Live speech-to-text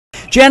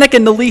Janak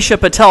and Nalisha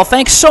Patel,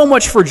 thanks so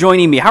much for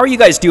joining me. How are you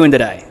guys doing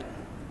today?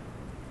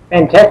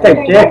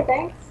 Fantastic, Jeff.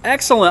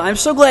 Excellent. I'm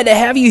so glad to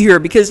have you here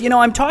because,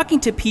 I'm talking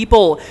to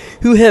people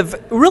who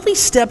have really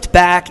stepped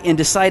back and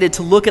decided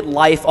to look at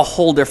life a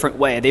whole different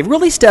way. They've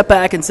really stepped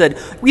back and said,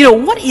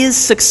 what is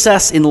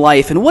success in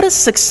life and what does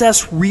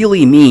success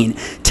really mean?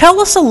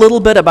 Tell us a little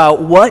bit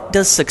about what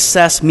does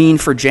success mean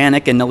for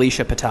Janak and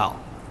Nalisha Patel.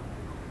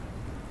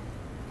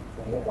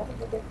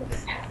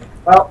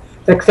 Well,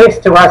 success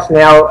to us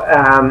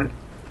now,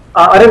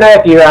 I don't know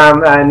if you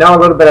know a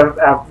little bit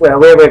of where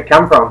we've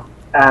come from.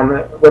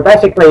 We're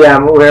basically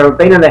we've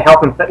been in the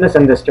health and fitness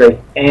industry,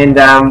 and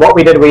what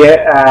we did, we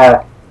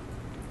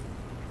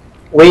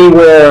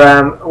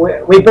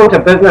built a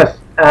business.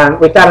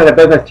 We started a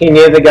business 10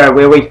 years ago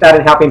where we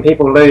started helping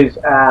people lose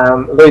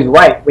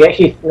weight.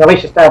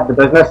 Nalisha started the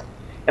business,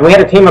 and we had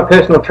a team of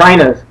personal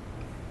trainers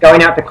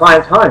going out to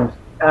clients' homes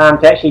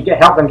to actually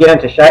help them get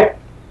into shape.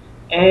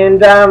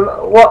 And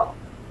what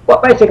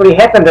basically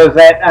happened is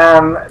that,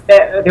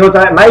 that there was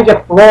a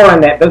major flaw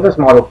in that business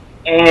model,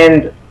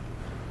 and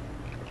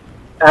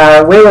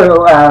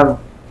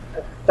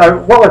so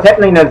what was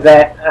happening is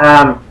that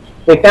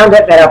we found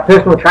out that our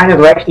personal trainers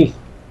were actually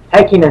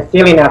taking and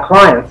stealing our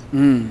clients.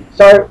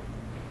 So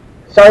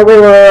we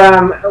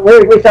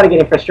started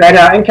getting frustrated.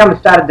 Our income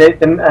started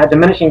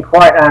diminishing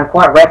quite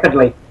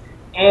rapidly,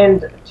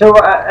 and so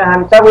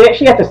we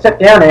actually had to sit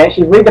down and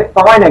actually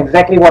redefine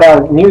exactly what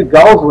our new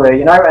goals were,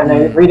 and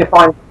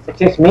redefine what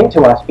success meant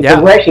to us, because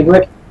we're actually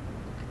working.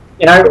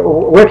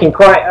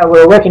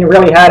 We're working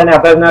really hard in our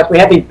business. We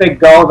had these big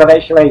goals of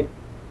actually,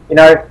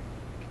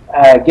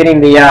 getting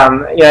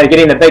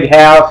the big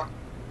house,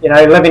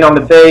 living on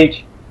the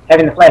beach,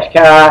 having the flash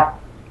car,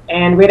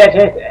 and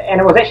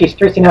it was actually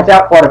stressing us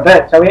out quite a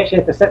bit. So we actually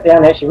had to sit down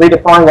and actually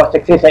redefine what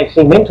success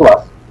actually meant to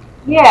us.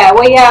 Yeah,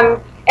 we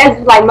as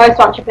like most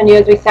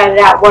entrepreneurs, we started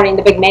out wanting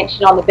the big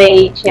mansion on the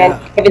beach and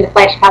having the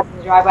flash cars in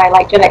the driveway,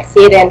 like Janak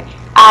said, and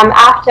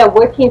after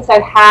working so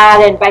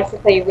hard and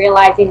basically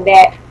realizing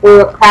that we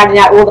were crowding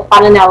out all the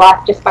fun in our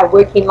life just by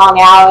working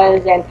long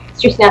hours and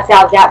stressing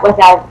ourselves out with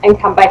our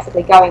income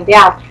basically going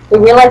down, we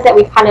realized that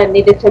we kind of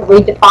needed to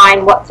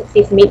redefine what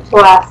success meant to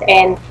us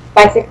and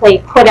basically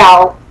put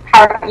our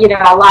current,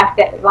 our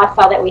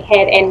lifestyle that we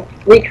had and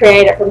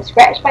recreate it from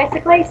scratch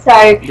basically.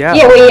 So we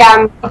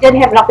did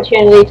have an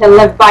opportunity to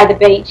live by the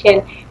beach,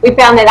 and we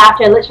found that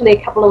after literally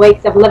a couple of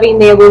weeks of living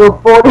there, we were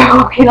bored of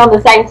walking on the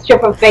same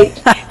strip of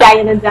beach day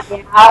in and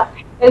day out.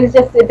 It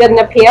didn't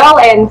appeal,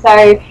 and so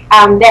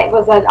that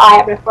was an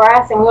eye-opener for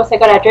us. And we also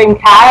got our dream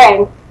car,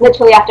 and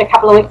literally after a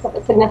couple of weeks of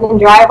it sitting in the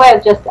driveway, it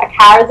was just a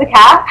car is a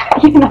car,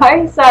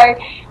 So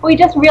we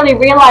just really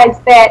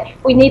realized that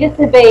we needed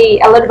to be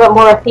a little bit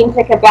more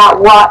authentic about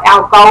what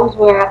our goals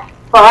were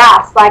for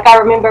us. Like, I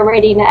remember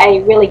reading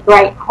a really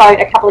great quote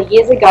a couple of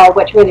years ago,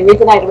 which really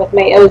resonated with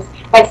me. It was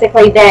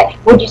basically that,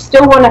 would you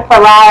still want a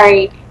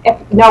Ferrari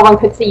if no one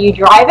could see you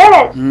drive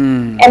it?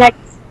 And I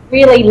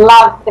really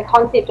love the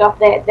concept of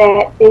that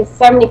there's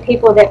so many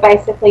people that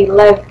basically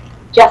live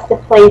just to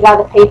please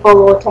other people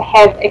or to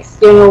have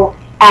external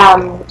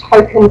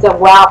tokens of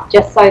wealth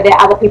just so that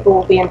other people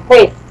will be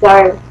impressed.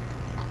 So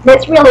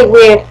that's really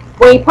where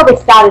we probably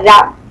started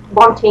out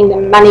wanting the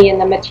money and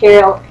the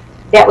material.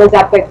 That was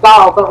our big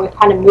goal, but we've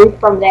kind of moved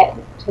from that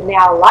to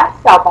now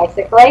lifestyle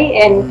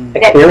basically, and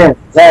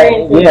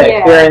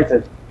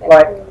experiences.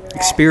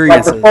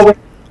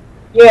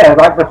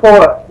 Like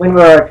before, when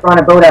we were trying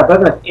to build our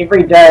business,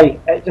 every day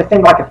it just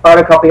seemed like a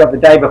photocopy of the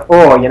day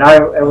before. It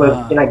was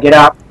get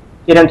up,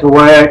 get into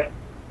work,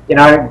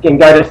 and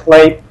go to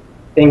sleep,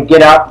 then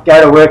get up, go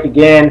to work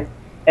again,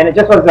 and it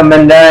just was the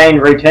mundane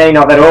routine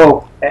of it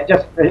all. It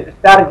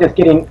started just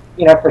getting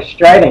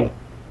frustrating.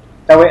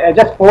 So it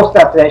just forced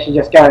us to actually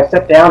just go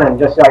sit down and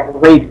just like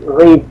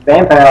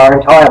revamp our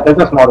entire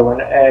business model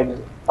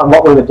on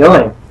what we were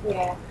doing.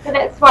 Yeah, so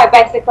that's why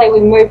basically we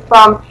moved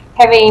from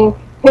having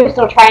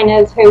personal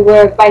trainers who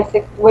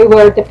we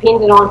were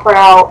dependent on for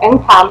our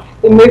income.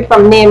 We moved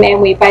from them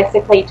and we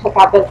basically took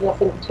our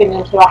business and turned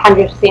it into a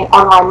 100%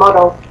 online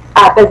model,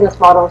 business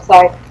model.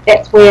 So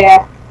that's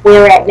where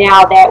we're at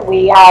now, that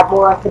we are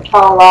more in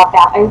control of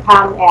our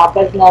income, our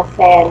business,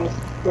 and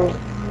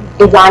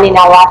designing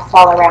our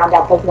lifestyle around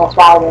our business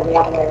rather than the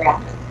other way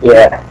around.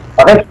 Yeah,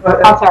 I think. The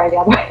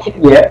other way.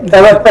 Yeah,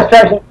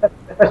 the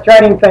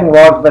frustrating thing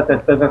was with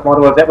this business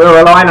model was that we were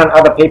relying on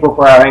other people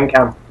for our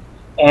income,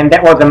 and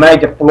that was a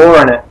major flaw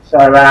in it. So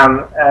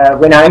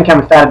when our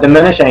income started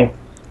diminishing,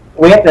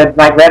 we had to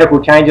make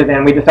radical changes,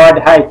 and we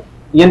decided, hey,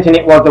 the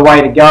internet was the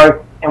way to go,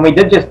 and we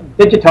did just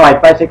digitize,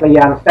 basically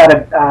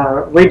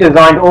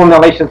redesigned all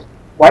Nalisha's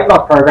weight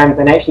loss programs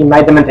and actually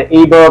made them into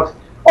ebooks,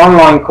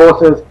 online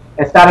courses,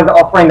 and started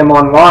offering them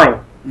online.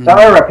 So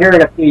over a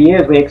period of a few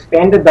years, we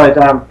expanded those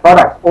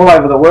products all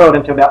over the world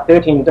into about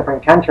 13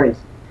 different countries.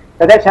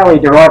 So that's how we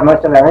derive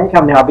most of our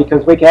income now,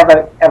 because we can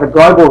have a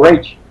global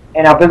reach,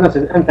 and our business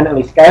is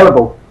infinitely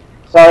scalable.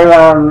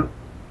 So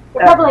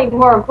probably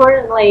more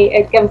importantly,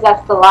 it gives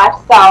us the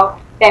lifestyle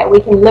that we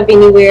can live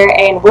anywhere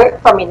and work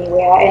from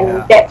anywhere,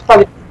 and that's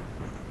probably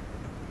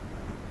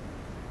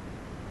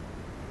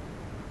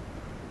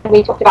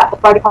we talked about the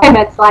photo frame,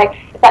 it's like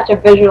such a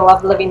visual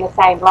of living the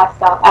same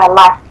lifestyle,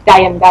 life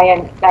day in,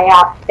 day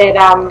out, that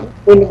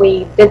when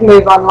we did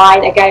move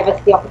online, it gave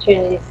us the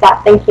opportunity to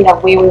start thinking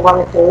of where we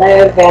wanted to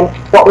live and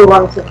what we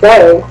wanted to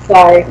do.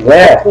 So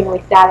that's when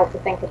we started to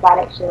think about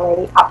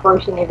actually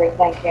uprooting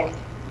everything. And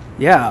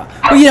yeah.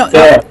 Well, you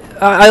know,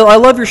 I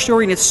love your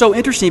story, and it's so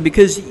interesting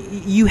because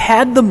you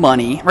had the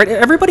money, right?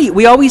 Everybody,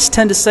 we always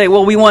tend to say,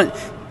 well, we want,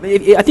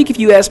 I think if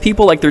you ask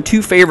people like their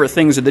two favorite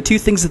things or the two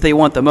things that they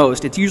want the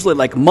most, it's usually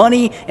like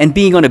money and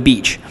being on a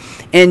beach.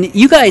 And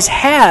you guys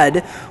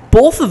had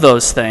both of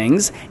those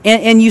things,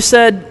 and you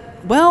said,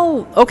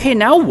 well, okay,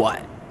 now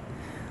what?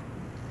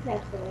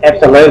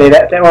 Absolutely,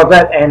 that was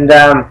it.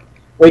 And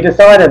we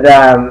decided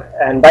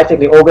in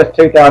basically August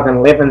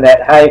 2011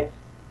 that, hey,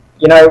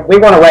 you know, we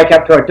want to wake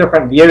up to a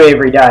different view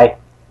every day.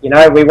 You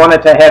know, we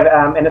wanted to have,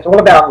 and it's all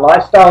about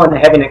lifestyle and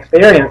having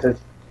experiences.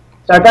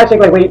 So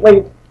basically,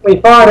 we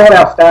fired all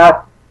our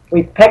staff,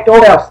 we packed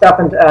all our stuff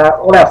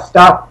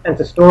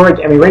into storage,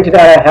 and we rented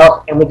out our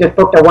house, and we just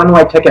booked a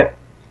one-way ticket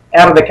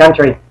out of the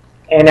country.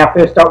 And our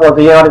first stop was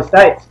the United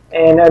States.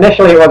 And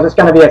initially, it was just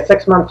going to be a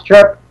 6-month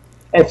trip,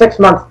 and 6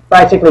 months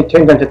basically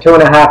turned into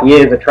 2.5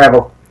 years of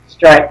travel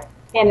straight.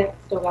 And it's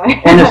still going.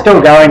 And it's still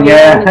going,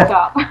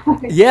 yeah.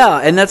 Yeah,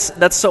 and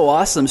that's so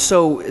awesome.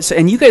 So,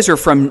 and you guys are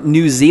from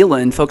New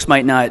Zealand. Folks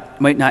might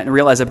not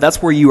realize it, but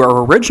that's where you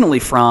are originally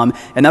from,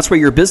 and that's where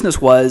your business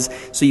was.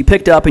 So you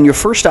picked up, and your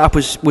first stop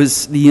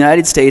was the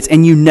United States,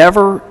 and you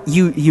never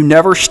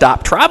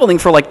stopped traveling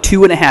for like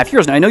 2.5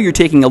 years. Now I know you're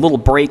taking a little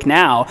break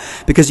now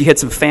because you had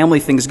some family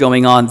things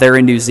going on there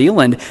in New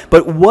Zealand.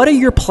 But what are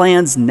your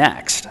plans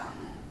next?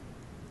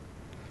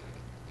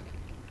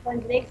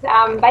 Next,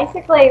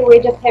 basically,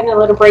 we're just having a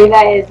little breather,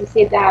 as you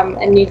said,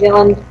 in New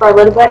Zealand for a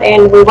little bit,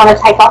 and we want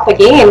to take off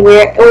again.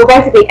 We're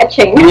basically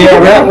itching.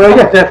 Yeah, we were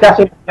just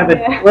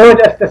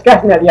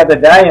discussing that the other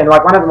day, and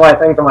like one of my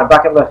things on my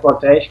bucket list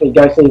was to actually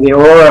go see the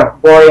Aurora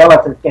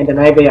Borealis in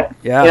Scandinavia.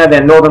 Yeah. You know,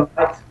 the northern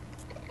lights.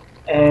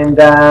 And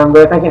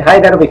we were thinking,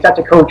 hey, that'll be such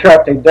a cool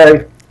trip to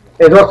do.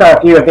 There's also a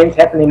few events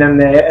happening in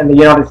the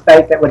United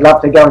States that we'd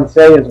love to go and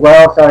see as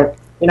well. So,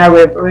 you know,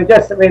 we're throwing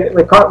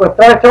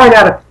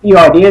out a few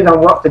ideas on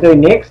what to do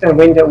next and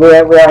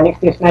where our next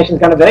destination is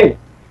going to be.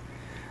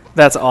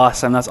 That's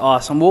awesome. That's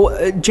awesome. Well,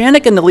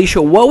 Janak and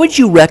Nalisha, what would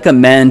you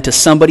recommend to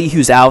somebody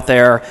who's out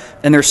there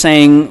and they're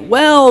saying,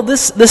 well,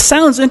 this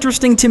sounds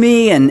interesting to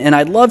me and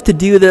I'd love to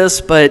do this,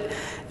 but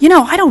you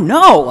know, I don't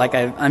know. Like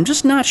I'm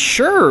just not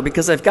sure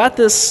because I got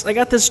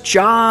this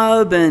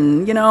job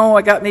and, you know,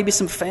 I got maybe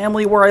some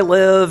family where I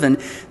live and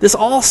this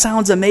all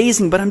sounds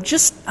amazing, but I'm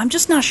just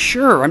not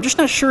sure. I'm just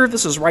not sure if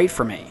this is right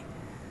for me.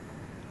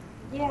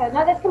 Yeah,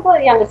 no, that's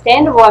completely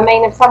understandable. I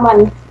mean, if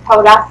someone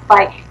told us,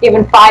 like,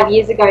 even 5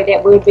 years ago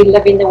that we would be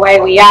living the way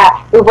we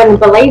are, we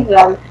wouldn't believe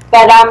them.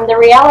 But the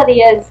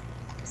reality is,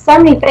 so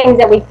many things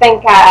that we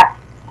think are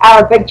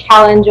a big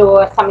challenge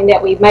or something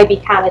that we maybe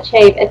can't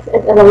achieve, it's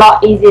a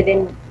lot easier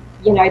than,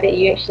 you know, that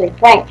you actually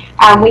think.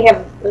 We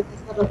have this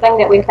little thing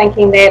that we're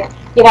thinking that,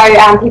 you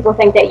know, people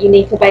think that you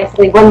need to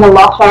basically win the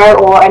lotto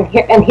or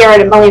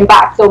inherit $1 million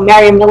or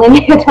marry a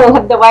millionaire to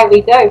live the way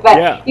we do.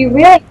 But you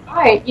really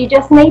don't. You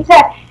just need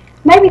to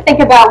maybe think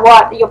about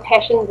what your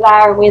passions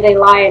are and where they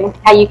lie and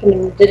how you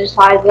can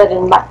digitize it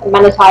and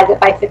monetize it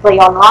basically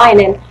online,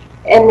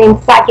 and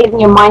then start getting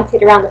your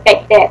mindset around the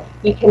fact that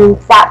you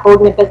can start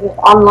building a business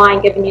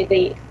online, giving you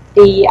the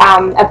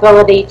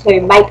ability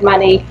to make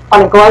money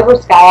on a global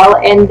scale,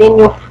 and then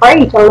you're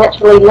free to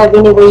literally live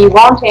anywhere you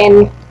want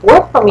and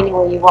work from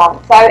anywhere you want.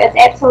 So it's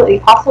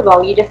absolutely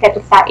possible. You just have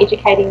to start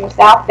educating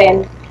yourself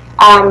and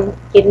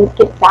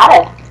get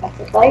started,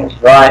 basically.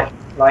 Right.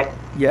 Like,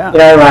 yeah. You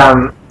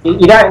know,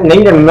 you don't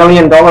need $1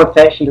 million to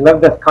actually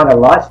live this kind of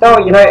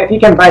lifestyle. You know, if you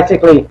can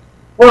basically,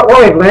 what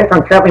we've learned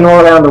from traveling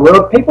all around the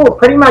world, people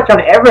pretty much on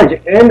average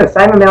earn the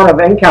same amount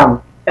of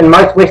income in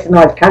most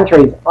westernized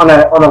countries on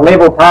a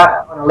level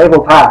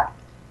par.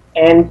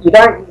 And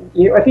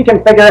if you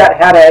can figure out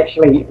how to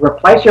actually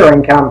replace your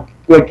income,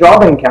 your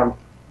job income,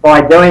 by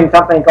doing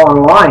something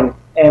online,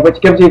 which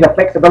gives you the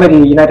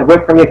flexibility, you know, to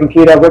work from your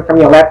computer, work from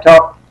your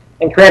laptop,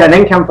 and create an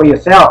income for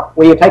yourself,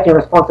 where you're taking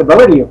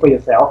responsibility for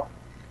yourself,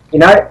 you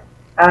know,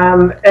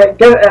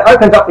 it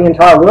opens up the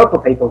entire world for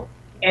people.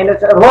 And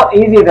it's a lot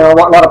easier than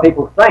what a lot of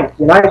people think.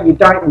 You know, you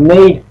don't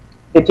need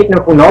the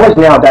technical knowledge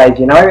nowadays.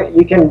 You know,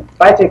 you can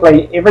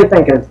basically,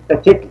 everything is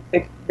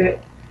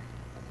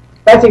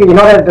basically you're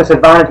not at a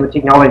disadvantage with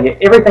technology.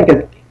 Everything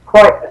is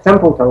quite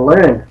simple to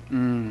learn.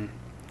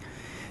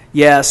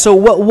 Yeah, so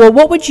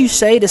what would you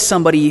say to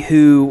somebody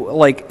who,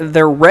 like,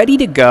 they're ready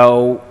to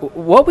go?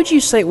 What would you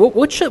say,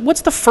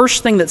 what's the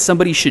first thing that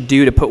somebody should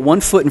do to put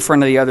one foot in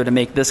front of the other to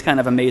make this kind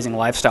of amazing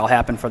lifestyle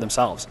happen for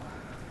themselves?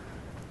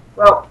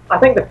 Well, I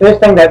think the first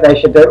thing that they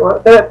should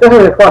do, this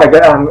is quite a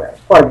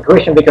good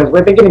question, because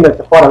we've been getting this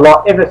quite a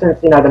lot ever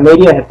since, you know, the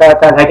media has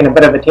started taking a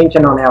bit of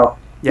attention on our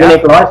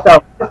unique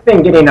lifestyle. We've just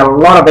been getting a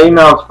lot of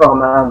emails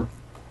from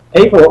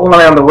people all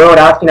around the world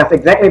asking us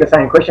exactly the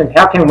same questions.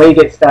 How can we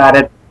get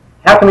started?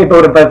 how can we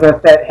build a business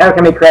how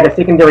can we create a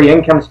secondary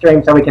income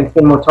stream so we can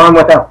spend more time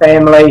with our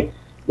family,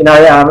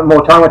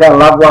 more time with our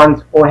loved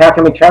ones, or how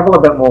can we travel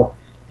a bit more?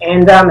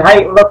 And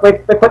hey, look, we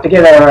put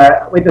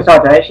together, we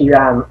decided to actually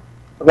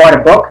write a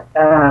book.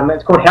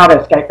 It's called How to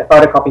Escape the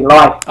Photocopy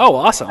Life. Oh,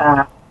 awesome.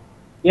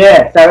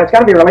 Yeah, so it's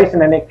going to be released in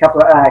the next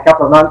couple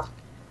of months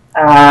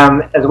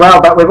as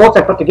well. But we've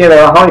also put together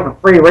a whole heap of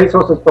free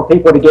resources for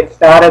people to get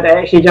started.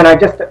 Actually,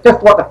 just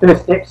what the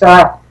first steps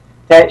are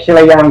to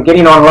actually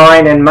getting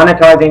online and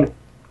monetizing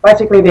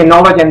basically their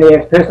knowledge and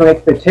their personal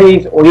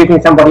expertise, or using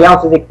somebody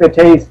else's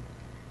expertise.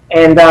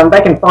 And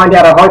they can find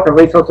out a whole heap of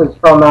resources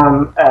from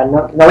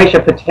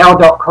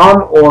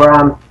NalishaPatel.com or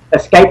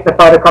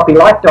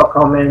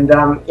EscapeThePhotocopyLife.com, and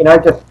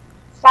just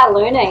start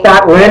learning.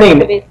 That's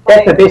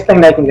the best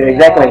thing they can do. Yeah.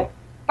 Exactly.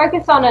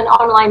 Focus on an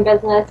online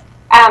business.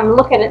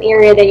 Look at an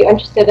area that you're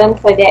interested in,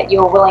 so that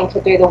you're willing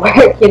to do the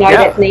work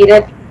that's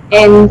needed.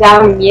 And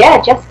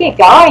just get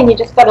going. You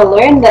just got to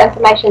learn. The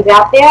information's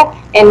out there,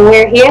 and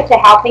we're here to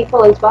help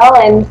people as well.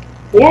 And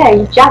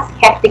you just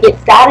have to get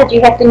started.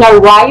 You have to know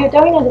why you're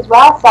doing it as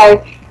well.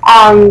 So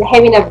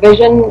having a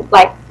vision,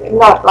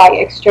 not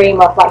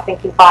extreme of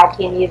thinking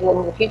 5-10 years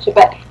in the future,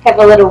 but have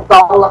a little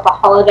goal of a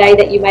holiday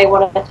that you may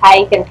want to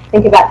take, and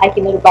think about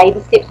taking little baby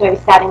steps, maybe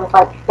starting with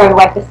going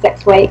away for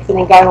 6 weeks and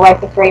then going away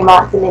for 3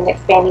 months and then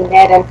expanding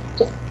that, and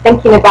just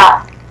thinking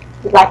about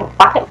a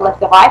bucket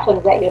list of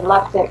items that you'd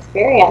love to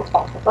experience,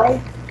 basically.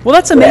 Well,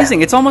 that's amazing.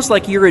 Yeah. It's almost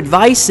like your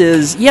advice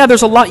is,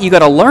 there's a lot you got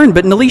to learn,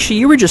 but Nalisha,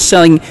 you were just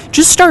saying,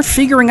 just start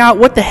figuring out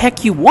what the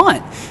heck you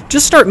want.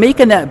 Just start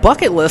making that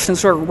bucket list and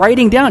start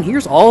writing down,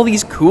 here's all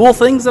these cool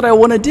things that I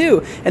want to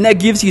do, and that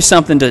gives you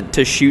something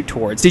to shoot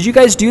towards. Did you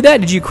guys do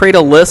that? Did you create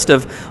a list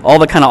of all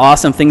the kind of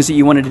awesome things that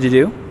you wanted to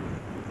do?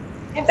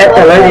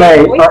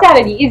 Absolutely. We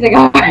started years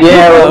ago.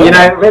 Yeah, well,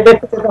 there's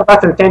pictures of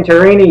us in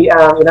Santorini,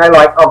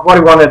 of what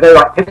we want to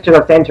do, pictures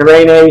of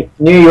Santorini,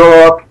 New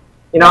York,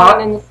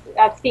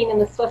 I've seen in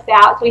the Swiss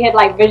Alps. We had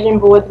vision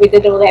boards. We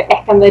did all that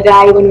back in the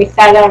day when we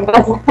started our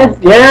business.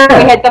 Yeah.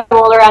 We had them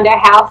all around our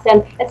house,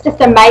 and it's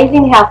just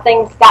amazing how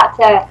things start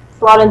to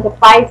slot into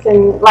place.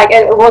 And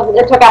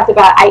it took us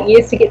about 8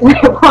 years to get to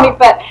that point,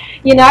 but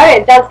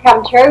it does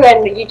come true,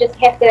 and you just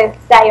have to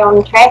stay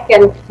on track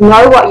and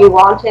know what you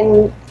want,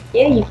 and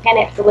you can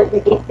absolutely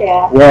get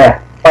there.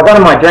 Yeah. One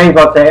of my dreams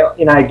was to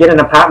get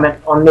an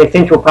apartment on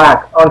Central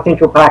Park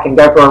and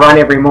go for a run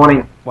every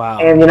morning. Wow.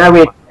 And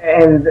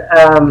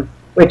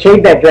we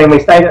achieved that dream. We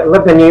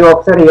lived in New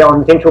York City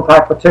on Central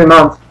Park for 2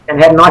 months and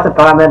had a nice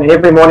apartment, and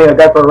every morning I'd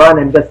go for a run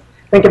and just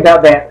think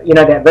about that,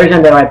 that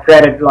vision that I'd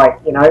created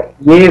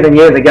years and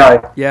years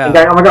ago. Yeah. And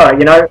going, oh my God,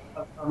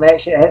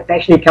 it's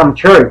actually come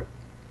true.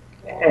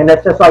 And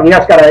it's just you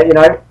just got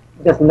to,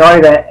 just know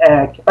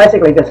that,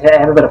 basically just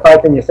have a bit of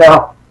faith in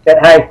yourself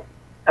that, hey,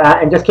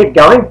 and just keep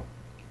going.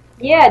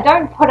 Yeah,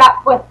 don't put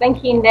up with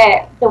thinking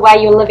that the way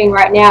you're living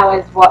right now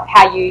is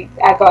how you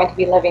are going to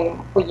be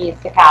living for years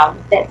to come.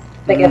 That's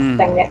the biggest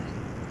thing, that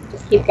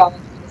just keep going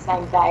through the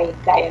same day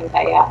in,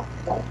 day out.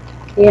 So,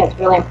 it's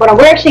really important.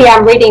 We're actually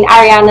reading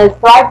Ariana's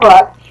Thrive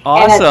book.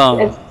 Awesome.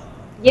 And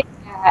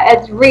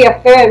it's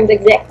reaffirmed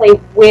exactly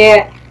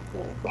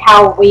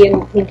how we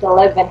intend to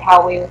live and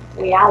how we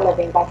are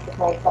living,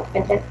 basically. So it's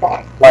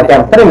fantastic.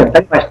 Pretty much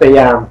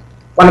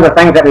one of the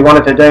things that we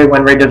wanted to do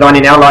when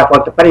redesigning our life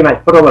was to pretty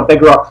much put all the big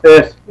rocks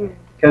first.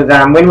 Because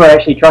when we were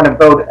actually trying to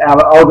build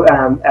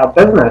our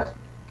business,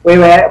 we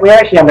were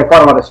actually under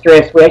quite a lot of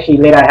stress. We actually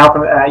let our health,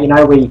 we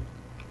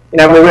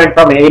weren't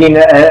probably eating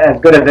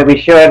as good as we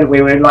should.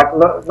 We were not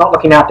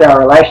looking after our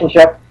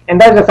relationship, and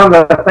those are some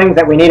of the things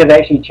that we needed to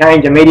actually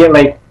change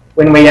immediately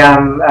when we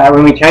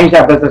changed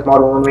our business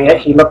model, when we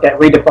actually looked at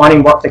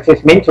redefining what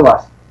success meant to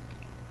us.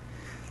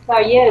 So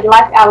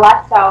our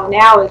lifestyle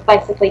now is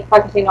basically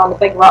focusing on the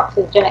big rocks,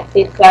 as Janak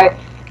said. So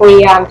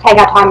we take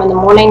our time in the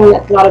morning.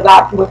 It's not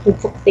about working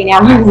 16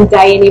 hours a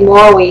day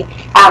anymore. We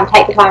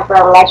take the time for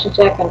our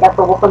relationship and go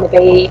for a walk on the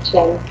beach,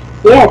 and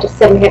just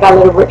sit and have our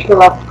little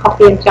ritual of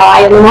coffee and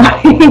chai in the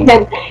morning.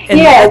 and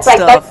it's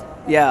stuff,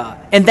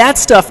 and that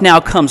stuff now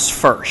comes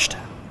first.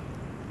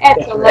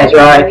 Absolutely. That's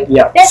right.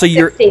 Yeah. That's so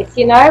success,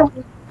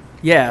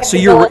 Yeah, so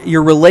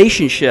your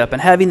relationship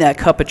and having that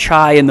cup of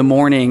chai in the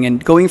morning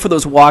and going for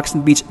those walks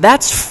on the beach,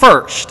 that's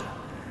first.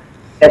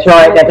 That's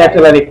right. That's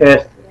absolutely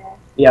first.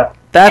 Yeah.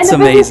 That's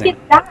and the amazing. Gets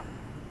done.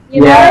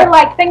 You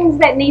know, things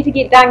that need to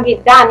get done,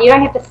 get done. You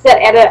don't have to sit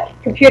at a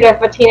computer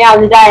for 10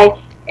 hours a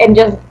day and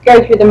just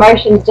go through the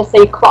motions just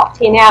so you clock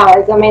 10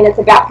 hours. I mean, it's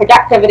about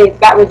productivity, it's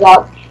about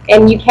results,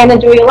 and you can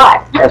enjoy your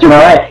life. That's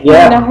right,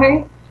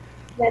 yeah.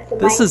 That's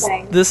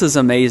amazing. This is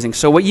amazing.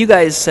 So what you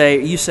guys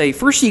say, you say,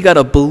 first you got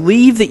to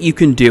believe that you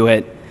can do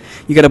it.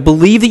 You got to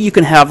believe that you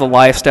can have the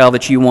lifestyle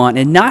that you want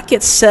and not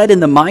get set in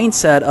the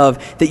mindset of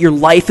that your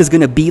life is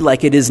going to be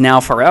like it is now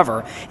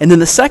forever. And then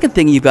the second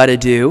thing you've got to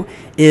do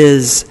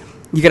is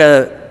you got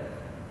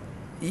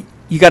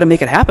to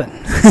make it happen.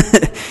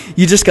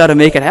 You just got to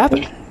make it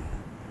happen.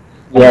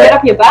 Get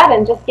up your butt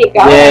and just keep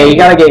going. Yeah, you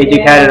got to get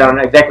educated on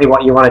exactly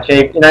what you want to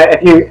achieve. You know,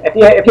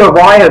 if your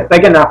why is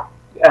big enough,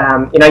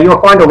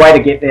 you'll find a way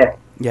to get there.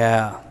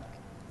 Yeah.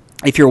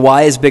 If your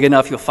why is big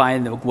enough, you'll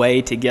find a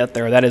way to get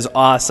there. That is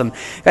awesome.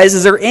 Guys,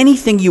 is there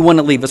anything you want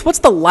to leave us? What's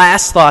the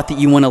last thought that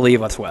you want to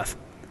leave us with?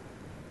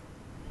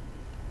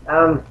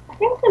 I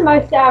think the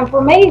most,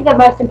 for me, the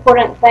most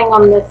important thing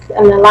on this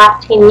in the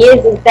last 10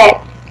 years is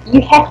that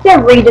you have to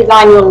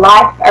redesign your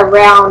life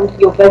around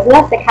your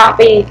business. It can't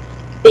be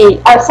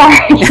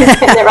redesign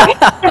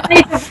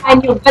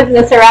your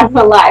business around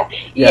your life.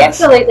 You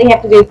absolutely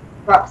have to do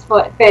rocks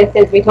first,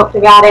 as we talked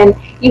about, and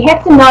you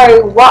have to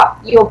know what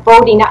you're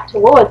building up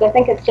towards. I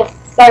think it's just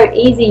so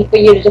easy for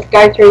you to just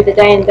go through the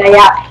day in, day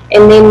out,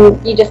 and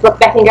then you just look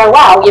back and go,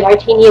 wow,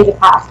 10 years have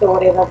passed or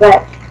whatever.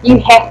 But you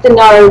have to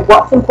know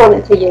what's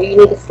important to you. You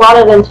need to slot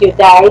it into your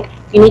day.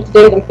 You need to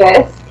do them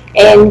first,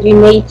 and you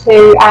need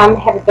to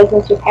have a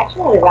business you're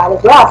passionate about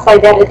as well, so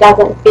that it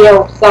doesn't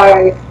feel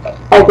so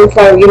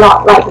you're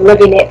not like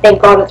living that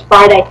thank God it's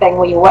Friday thing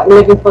where you're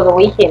living for the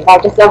weekend.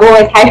 I've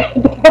always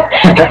hated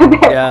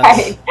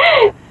that.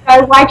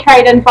 So why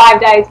trade in 5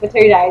 days for 2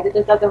 days? It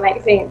just doesn't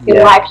make sense.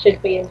 Your life should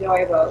be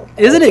enjoyable.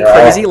 Isn't it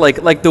crazy?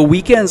 Like the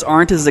weekends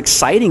aren't as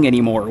exciting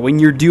anymore when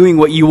you're doing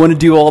what you want to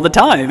do all the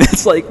time.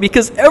 It's like,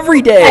 because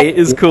every day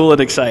is cool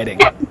and exciting.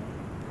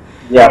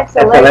 Yeah,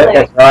 absolutely.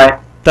 That's right.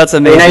 That's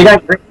amazing. You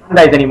don't drink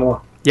Sundays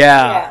anymore.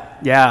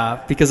 Yeah,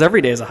 because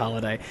every day is a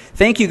holiday.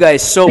 Thank you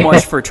guys so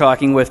much for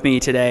talking with me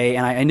today,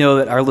 and I know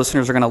that our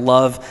listeners are going to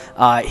love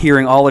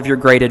hearing all of your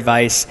great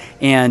advice,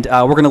 and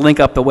we're going to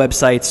link up the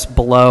websites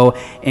below,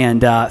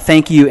 and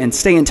thank you, and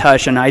stay in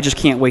touch, and I just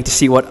can't wait to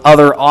see what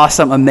other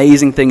awesome,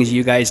 amazing things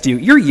you guys do.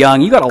 You're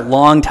young. You got a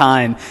long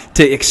time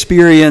to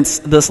experience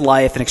this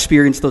life and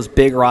experience those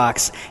big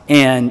rocks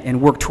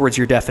and work towards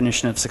your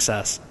definition of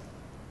success.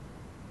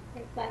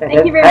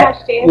 Thank you very much,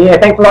 Jeff. Yeah,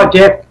 thanks a lot,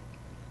 Jeff.